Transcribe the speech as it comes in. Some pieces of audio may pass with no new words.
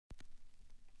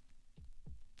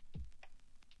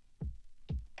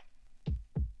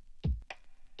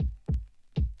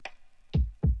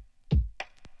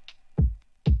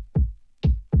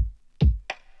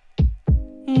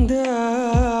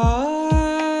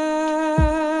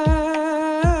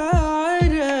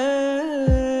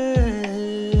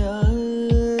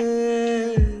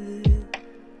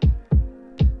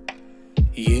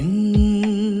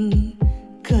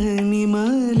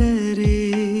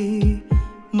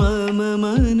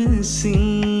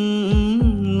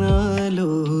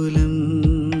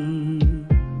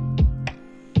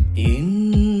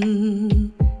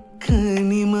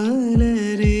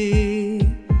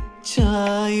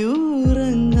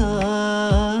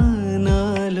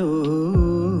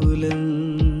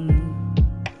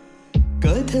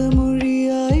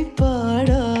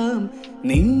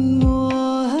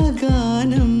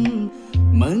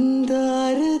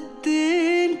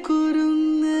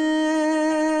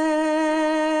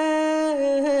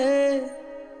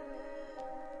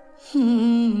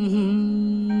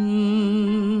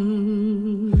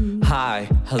Hi,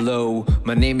 hello,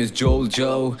 my name is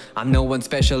Joe. I'm no one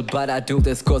special, but I do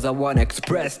this cause I wanna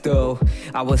express though.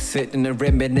 I was sitting and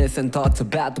reminiscing thoughts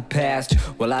about the past.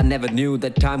 Well, I never knew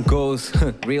that time goes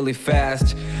really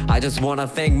fast. I just wanna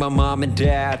thank my mom and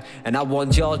dad, and I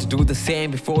want y'all to do the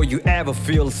same before you ever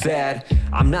feel sad.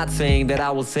 I'm not saying that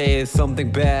I will say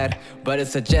something bad, but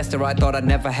it's a gesture I thought I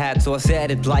never had, so I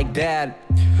said it like that.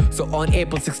 So on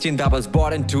April 16th I was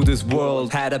born into this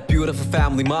world. Had a beautiful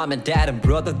family, mom and dad and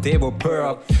brother, they were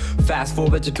pearl. Fast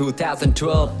forward to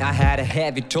 2012, I had a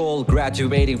heavy toll.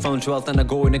 Graduating from 12th and I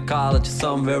going to college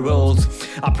somewhere else.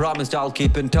 I promised I'll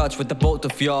keep in touch with the both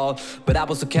of y'all, but I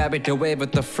was so carried away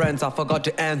with the friends I forgot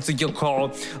to answer your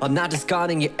call. I'm not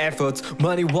discounting your efforts,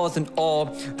 money wasn't all.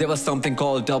 There was something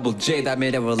called double J that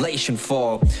made a relation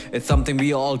fall. It's something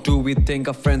we all do, we think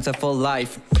our friends are for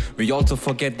life. We also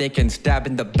forget they can stab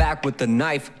in the back with a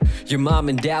knife. Your mom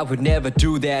and dad would never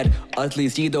do that, or at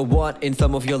least either one in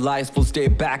some of your lives will stay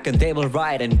back and they will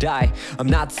ride and die. I'm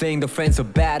not saying the friends are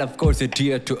bad, of course they're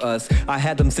dear to us. I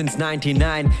had them since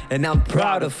 99 and I'm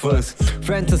proud of us.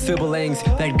 Friends are siblings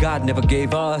that God never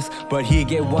gave us, but He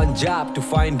gave one job to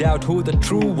find out who the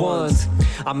true ones.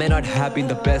 I may not have been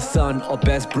the best son or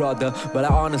best brother, but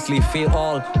I honestly feel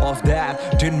all of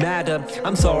that didn't matter.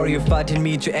 I'm sorry if I didn't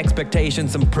meet your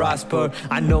expectations and prosper.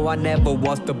 I know I never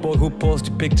was the boy who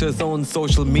posted pictures on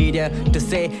social media to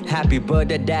say happy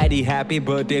birthday daddy, happy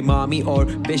birthday mommy, or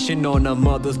wishing on a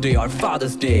Mother's Day or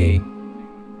Father's Day.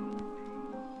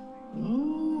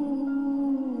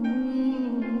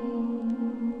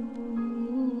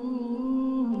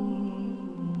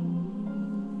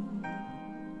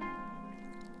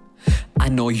 I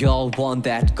know y'all want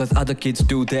that, cause other kids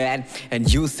do that.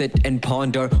 And you sit and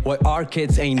ponder why our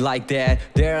kids ain't like that.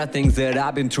 There are things that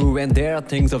I've been through and there are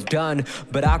things I've done,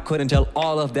 but I couldn't tell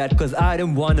all of that cause I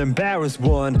didn't want to embarrass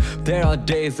one. There are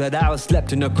days that I was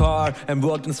slept in a car and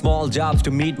worked in small jobs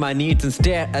to meet my needs and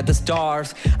stare at the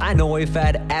stars. I know if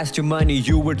I'd asked you money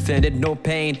you would send it, no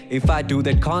pain. If I do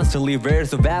that constantly,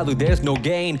 where's the value? There's no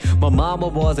gain. My mama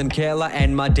was in Kerala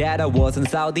and my dad was in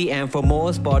Saudi, and for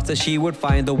most parts she would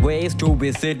find the ways to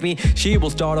visit me. She will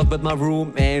start off with my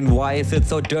room and why is it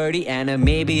so dirty, and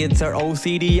maybe it's her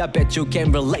OCD. I bet you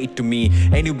can relate to me.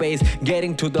 Anyways,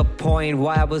 getting to the point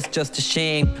why I was just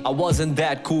ashamed. I wasn't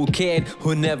that cool kid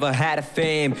who never had a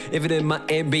fame. Even in my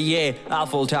MBA I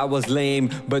felt I was lame,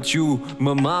 but you,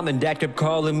 my mom and dad kept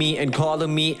calling me,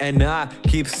 and I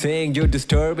keep saying you're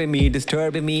disturbing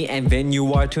me, and when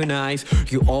you are too nice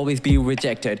you always be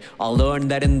rejected. I learned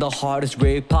that in the hardest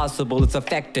way possible it's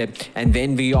affected, and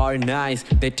when we are nice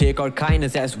they take our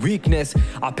kindness as weakness.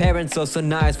 Our parents are so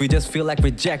nice we just feel like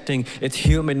rejecting. It's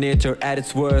human nature at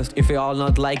its worst. If you're all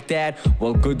not like that,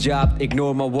 well good job,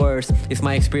 ignore my words. It's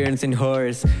my experience in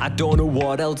hers. I don't know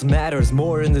what else matters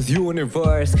more in this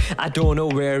universe. I don't know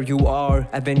where you are,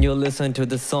 and when you listen to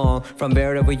the song, from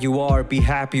wherever you are, be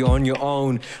happy on your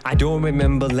own. I don't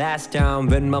remember last time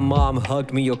when my mom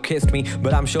hugged me or kissed me,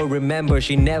 but I'm sure remember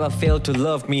she never failed to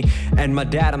love me. And my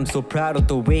dad, I'm so proud of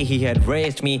the way he had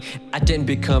raised me. I didn't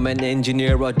become an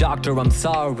engineer or doctor, I'm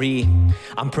sorry.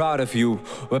 I'm proud of you,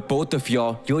 but both of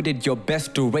y'all, you did your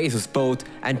best to raise us both.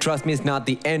 And trust me, it's not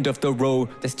the end of the road,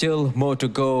 there's still more to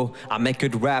go. I make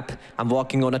good rap, I'm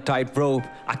walking on a tightrope.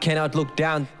 I cannot look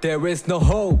down, there is no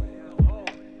hope.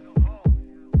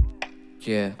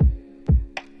 Yeah.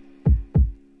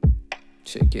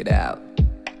 Check it out.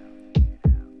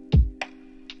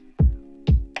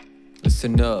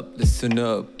 Listen up, listen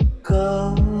up.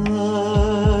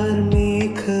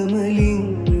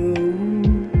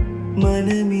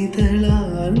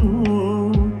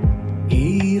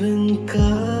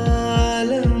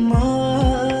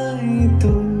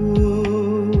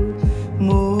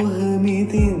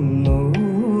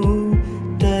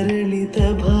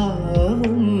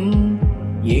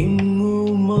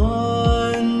 Yengu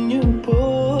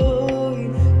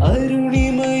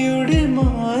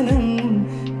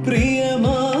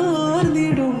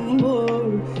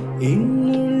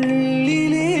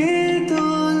എന്നുള്ളിലെ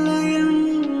തോലയം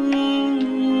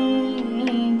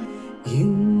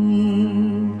N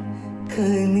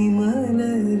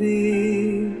കനിമലരേ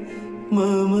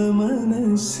മമ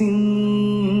മനസ്സിൻ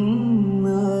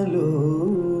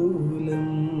Alolam.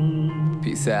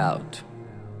 Peace out.